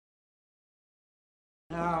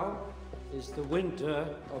Now is the winter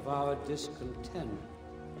of our discontent,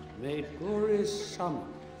 made glorious summer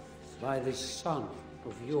by the sun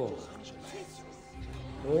of yours.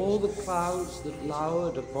 All the clouds that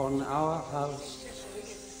lowered upon our house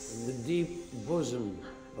in the deep bosom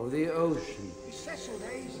of the ocean.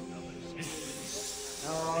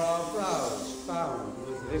 Now are our brows bound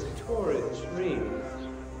with victorious wreaths,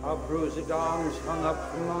 our bruised arms hung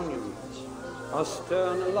up for monuments, our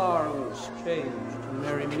stern alarms changed to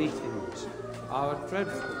merry meetings, our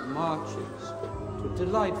dreadful marches to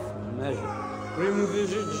delightful measure.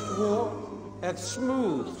 Grim-visaged war hath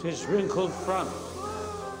smoothed his wrinkled front,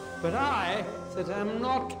 but I that am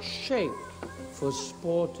not shaped for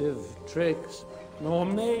sportive tricks, nor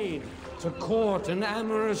made to court an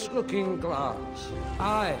amorous looking-glass,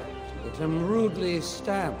 I that am rudely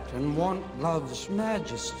stamped and want love's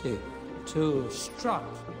majesty, to strut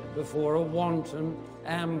before a wanton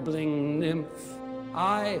ambling nymph,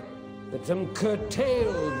 I that am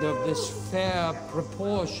curtailed of this fair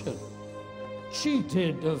proportion,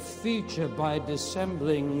 cheated of feature by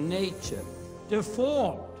dissembling nature,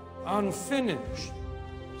 deformed, unfinished,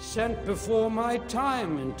 sent before my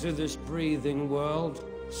time into this breathing world,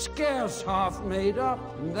 scarce half made up,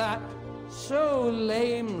 and that so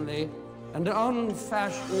lamely and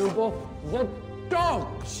unfashionable that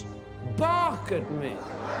dogs bark at me.